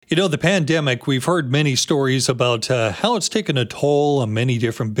The pandemic, we've heard many stories about how it's taken a toll on many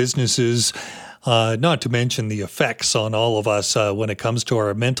different businesses, not to mention the effects on all of us when it comes to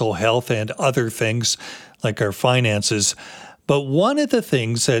our mental health and other things like our finances. But one of the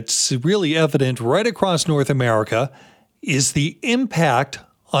things that's really evident right across North America is the impact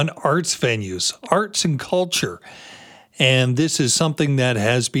on arts venues, arts and culture. And this is something that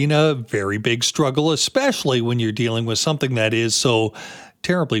has been a very big struggle, especially when you're dealing with something that is so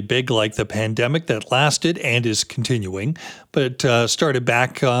terribly big like the pandemic that lasted and is continuing, but started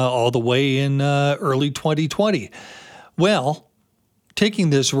back all the way in early 2020. Well, taking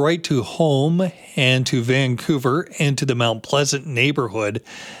this right to home and to Vancouver and to the Mount Pleasant neighborhood,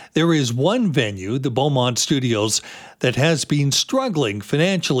 there is one venue, the Beaumont Studios, that has been struggling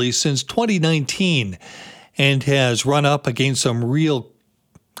financially since 2019 and has run up against some real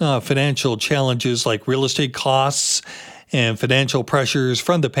financial challenges like real estate costs and financial pressures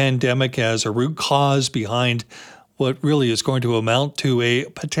from the pandemic as a root cause behind what really is going to amount to a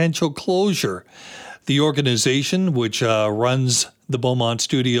potential closure. The organization, which runs the Beaumont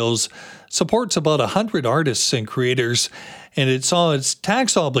Studios, supports about 100 artists and creators, and it saw its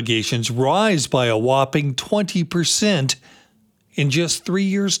tax obligations rise by a whopping 20% in just 3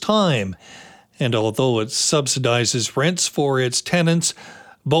 years' time. And although it subsidizes rents for its tenants,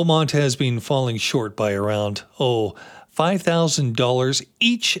 Beaumont has been falling short by around, $5,000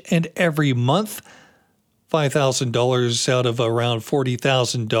 each and every month. $5,000 out of around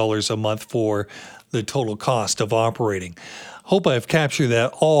 $40,000 a month for the total cost of operating. Hope I've captured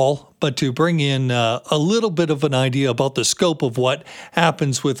that all, but to bring in a little bit of an idea about the scope of what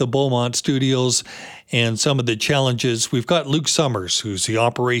happens with the Beaumont Studios and some of the challenges, we've got Luke Summers, who's the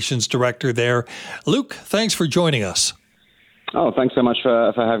operations director there. Luke, thanks for joining us. Oh, thanks so much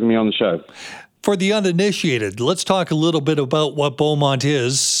for having me on the show. For the uninitiated, let's talk a little bit about what Beaumont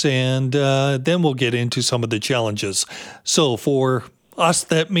is, and then we'll get into some of the challenges. So for us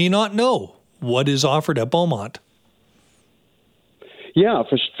that may not know, what is offered at Beaumont? Yeah,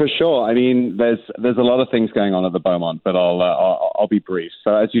 for sure. I mean, there's a lot of things going on at the Beaumont, but I'll be brief.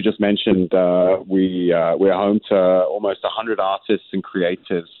 So as you just mentioned, we're home to almost 100 artists and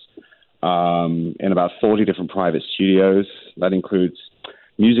creatives in about 40 different private studios. That includes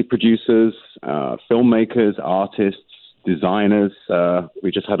music producers, filmmakers, artists, designers. We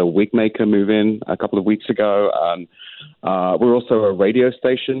just had a wig maker move in a couple of weeks ago. We're also a radio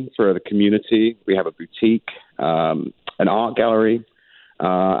station for the community. We have a boutique, an art gallery,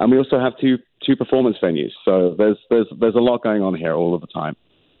 and we also have two performance venues. So there's a lot going on here all of the time.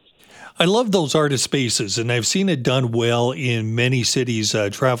 I love those artist spaces, and I've seen it done well in many cities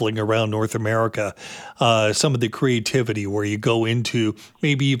traveling around North America. Some of the creativity where you go into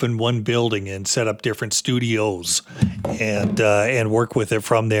maybe even one building and set up different studios and work with it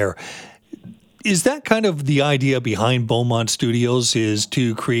from there. Is that kind of the idea behind Beaumont Studios, is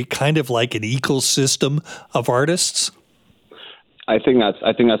to create kind of like an ecosystem of artists? I think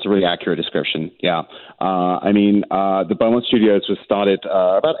that's a really accurate description. Yeah. The Beaumont Studios was started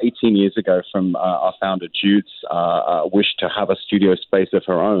about 18 years ago from our founder Jude's wish to have a studio space of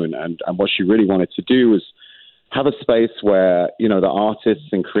her own. And what she really wanted to do was have a space where, the artists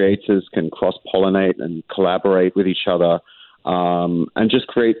and creators can cross-pollinate and collaborate with each other, and just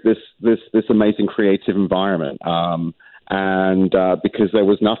create this amazing creative environment. Because there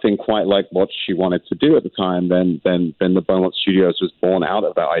was nothing quite like what she wanted to do at the time, then the Beaumont Studios was born out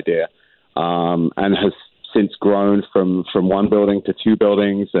of that idea, and has since grown from one building to two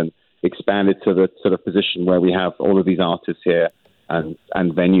buildings and expanded to the sort of position where we have all of these artists here and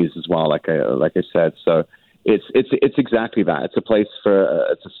venues as well, like I said. So it's exactly that. It's a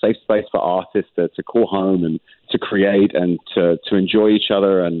safe space for artists to call home and to create and to enjoy each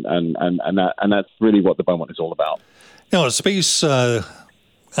other, and that's really what the Beaumont is all about. Now, a space, I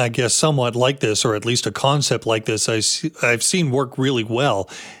guess, somewhat like this, or at least a concept like this, I've seen work really well,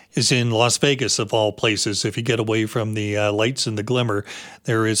 is in Las Vegas, of all places. If you get away from the lights and the glimmer,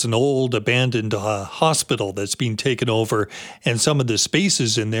 there is an old abandoned hospital that's been taken over, and some of the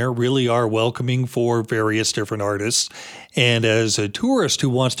spaces in there really are welcoming for various different artists. And as a tourist who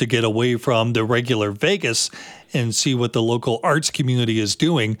wants to get away from the regular Vegas and see what the local arts community is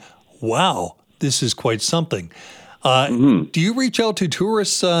doing, wow, this is quite something. Do you reach out to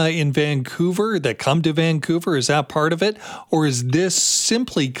tourists in Vancouver that come to Vancouver? Is that part of it? Or is this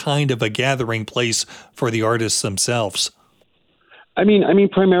simply kind of a gathering place for the artists themselves? I mean,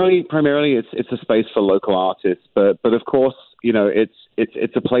 primarily it's a space for local artists, but of course,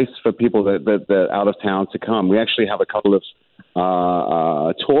 it's a place for people that out of town to come. We actually have a couple of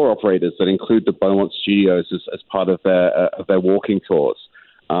tour operators that include the Beaumont Studios as part of their walking tours.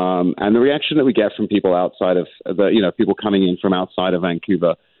 And the reaction that we get from people outside of people coming in from outside of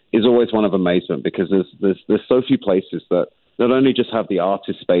Vancouver is always one of amazement, because there's so few places that not only just have the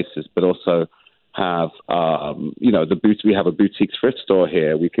artist spaces, but also have the boots. We have a boutique thrift store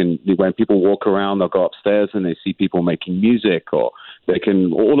here. When people walk around, they'll go upstairs and they see people making music, or they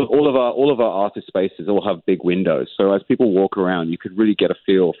can all of our artist spaces all have big windows. So as people walk around, you could really get a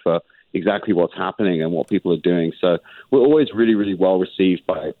feel for exactly what's happening and what people are doing. So we're always really, really well received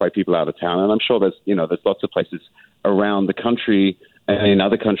by people out of town. And I'm sure there's lots of places around the country and in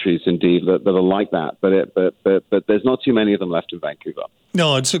other countries, indeed, that are like that. But there's not too many of them left in Vancouver.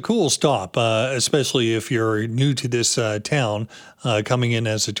 No, it's a cool stop, especially if you're new to this town, coming in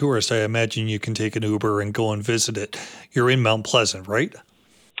as a tourist. I imagine you can take an Uber and go and visit it. You're in Mount Pleasant, right?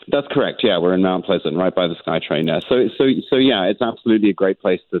 That's correct. Yeah, we're in Mount Pleasant, right by the SkyTrain there. So yeah, it's absolutely a great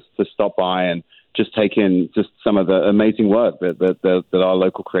place to stop by and just take in just some of the amazing work that our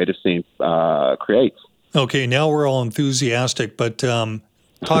local creative scene creates. Okay, now we're all enthusiastic, but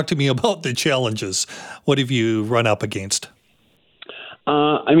talk to me about the challenges. What have you run up against?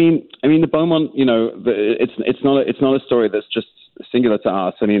 I mean, the Beaumont. It's not a story that's just singular to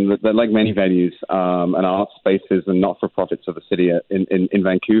us. I mean, they're like many venues and art spaces and not-for-profits of the city in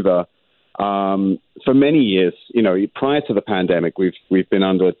Vancouver. For many years, prior to the pandemic, we've been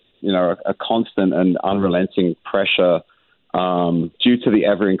under a constant and unrelenting pressure due to the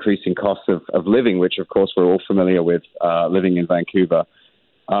ever-increasing costs of living, which, of course, we're all familiar with living in Vancouver.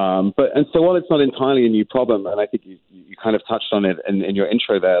 So while it's not entirely a new problem, and I think you kind of touched on it in your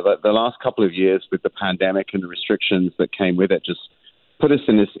intro there, that the last couple of years with the pandemic and the restrictions that came with it just put us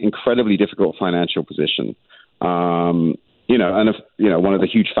in this incredibly difficult financial position. One of the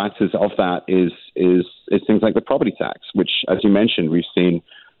huge factors of that is things like the property tax, which, as you mentioned, we've seen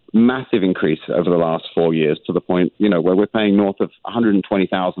massive increase over the last 4 years, to the point, where we're paying north of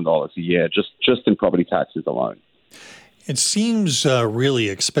 $120,000 a year just in property taxes alone. It seems really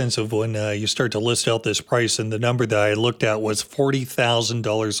expensive when you start to list out this price, and the number that I looked at was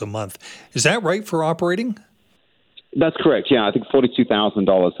 $40,000 a month. Is that right for operating? That's correct. Yeah, I think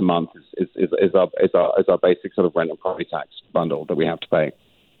 $42,000 a month is our basic sort of rent and property tax bundle that we have to pay.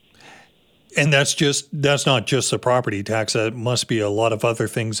 And that's not just the property tax. That must be a lot of other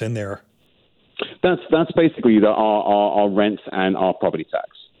things in there. That's basically our rent and our property tax.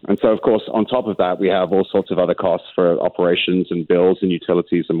 And so, of course, on top of that, we have all sorts of other costs for operations and bills and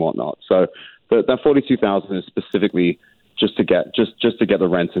utilities and whatnot. So that $42,000 is specifically just to get the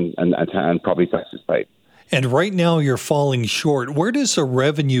rent and property taxes paid. And right now, you're falling short. Where does the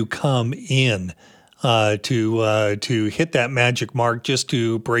revenue come in to hit that magic mark, just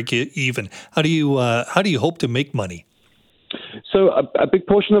to break it even? How do you hope to make money? So a big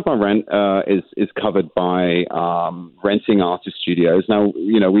portion of our rent is covered by renting artist studios. Now,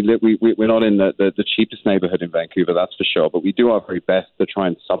 we're not in the cheapest neighborhood in Vancouver, that's for sure, but we do our very best to try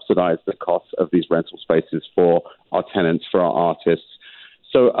and subsidize the costs of these rental spaces for our tenants, for our artists.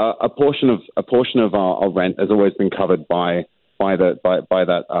 So a portion of our rent has always been covered by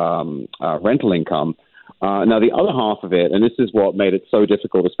that rental income. Now, the other half of it, and this is what made it so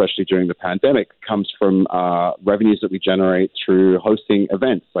difficult, especially during the pandemic, comes from revenues that we generate through hosting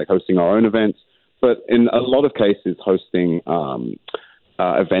events, like hosting our own events, but in a lot of cases, hosting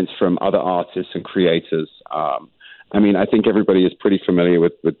events from other artists and creators. I think everybody is pretty familiar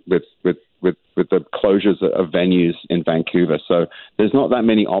with the closures of venues in Vancouver. So there's not that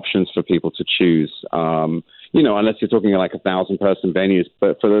many options for people to choose. Unless you're talking like 1,000-person venues.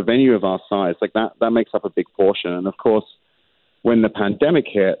 But for a venue of our size, like that makes up a big portion. And of course, when the pandemic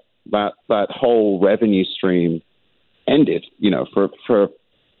hit, that whole revenue stream ended, for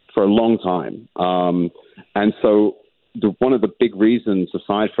a long time. And so one of the big reasons,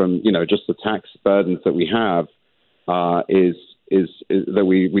 aside from, just the tax burdens that we have, is that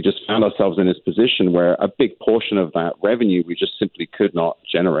we just found ourselves in this position where a big portion of that revenue we just simply could not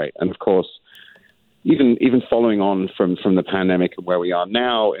generate. And of course, even following on from the pandemic and where we are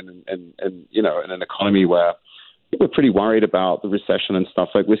now, and in an economy where we're pretty worried about the recession and stuff,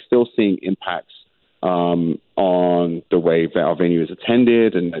 like we're still seeing impacts on the way that our venue is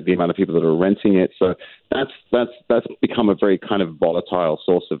attended and the amount of people that are renting it. So that's become a very kind of volatile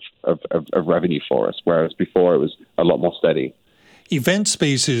source of revenue for us, whereas before it was a lot more steady. Event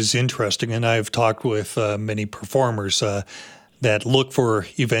space is interesting, and I've talked with many performers that look for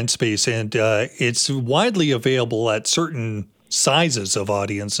event space, and it's widely available at certain sizes of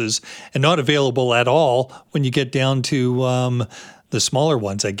audiences and not available at all when you get down to the smaller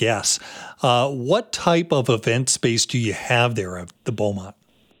ones, I guess. What type of event space do you have there at the Beaumont?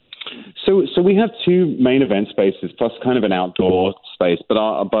 So we have two main event spaces plus kind of an outdoor space, but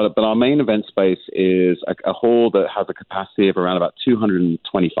our main event space is a hall that has a capacity of around about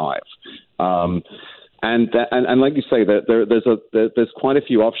 225. And like you say, there's quite a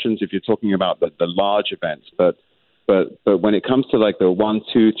few options if you're talking about the large events, but when it comes to like the 100,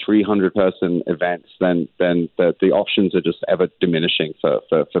 200, 300 person events, then the options are just ever diminishing for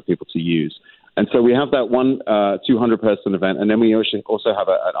people to use. And so we have that one 200 person event, and then we also have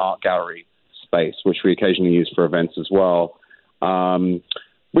an art gallery space, which we occasionally use for events as well,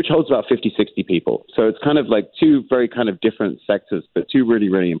 which holds about 50, 60 people. So it's kind of like two very kind of different sectors, but two really,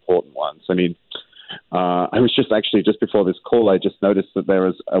 really important ones. I mean, I was just before this call, I just noticed that there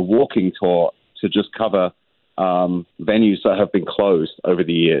is a walking tour to just cover venues that have been closed over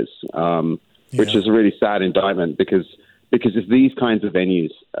the years, which is a really sad indictment because it's these kinds of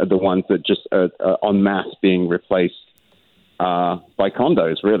venues are the ones that just are en masse being replaced by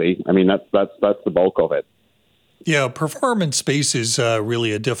condos, really. I mean, that's the bulk of it. Yeah, performance space is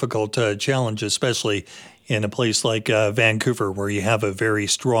really a difficult challenge, especially in a place like Vancouver, where you have a very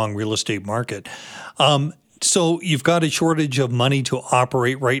strong real estate market. So you've got a shortage of money to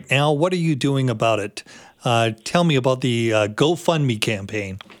operate right now. What are you doing about it? Tell me about the GoFundMe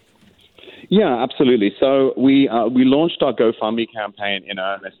campaign. Yeah, absolutely. So we launched our GoFundMe campaign in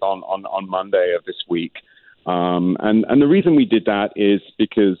earnest on Monday of this week, and the reason we did that is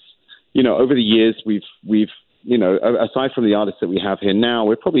because over the years we've aside from the artists that we have here now,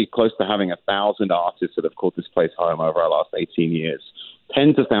 we're probably close to having 1,000 artists that have called this place home over our last 18 years.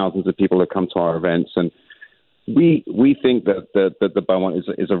 Tens of thousands of people have come to our events, and we think that the Beaumont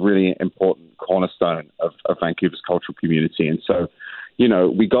is a really important cornerstone of Vancouver's cultural community. And so,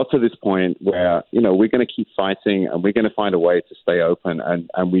 we got to this point where, we're going to keep fighting and we're going to find a way to stay open.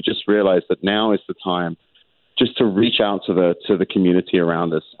 And we just realized that now is the time just to reach out to the community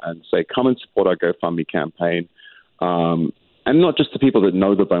around us and say, come and support our GoFundMe campaign. And not just to people that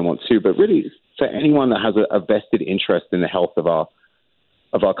know the Beaumont too, but really for anyone that has a vested interest in the health of our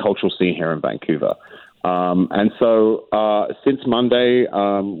cultural scene here in Vancouver. And so since Monday,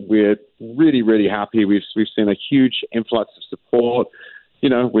 we're really, really happy. We've seen a huge influx of support.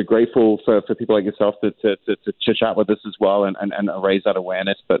 We're grateful for people like yourself to chat with us as well and raise that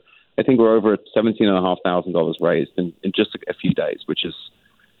awareness. But I think we're over $17,500 raised in just a few days, which is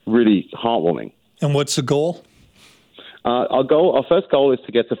really heartwarming. And what's the goal? Our first goal is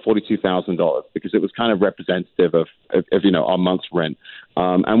to get to $42,000 because it was kind of representative of our month's rent.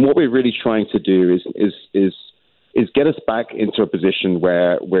 And what we're really trying to do is get us back into a position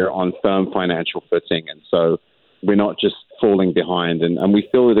where we're on firm financial footing, and so we're not just falling behind. And we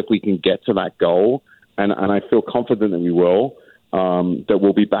feel that if we can get to that goal, and I feel confident that we will, that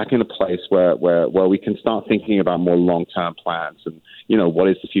we'll be back in a place where we can start thinking about more long-term plans and, what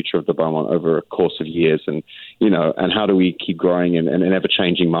is the future of the Beaumont over a course of years and how do we keep growing in an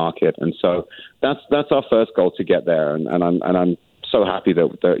ever-changing market. And so that's our first goal to get there. And I'm so happy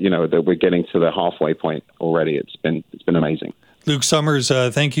that we're getting to the halfway point already. It's been amazing. Luke Summers,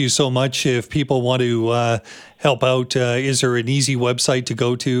 thank you so much. If people want to help out, is there an easy website to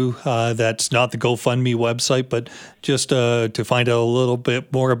go to that's not the GoFundMe website, but just to find out a little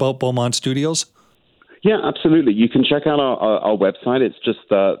bit more about Beaumont Studios? Yeah, absolutely. You can check out our website. It's just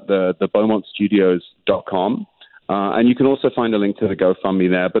the BeaumontStudios.com. And you can also find a link to the GoFundMe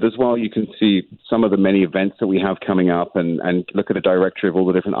there. But as well, you can see some of the many events that we have coming up and look at a directory of all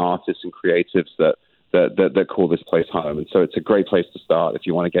the different artists and creatives that call this place home. And so it's a great place to start if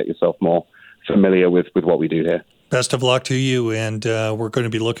you want to get yourself more familiar with what we do here. Best of luck to you, and we're going to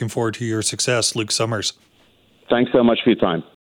be looking forward to your success, Luke Summers. Thanks so much for your time.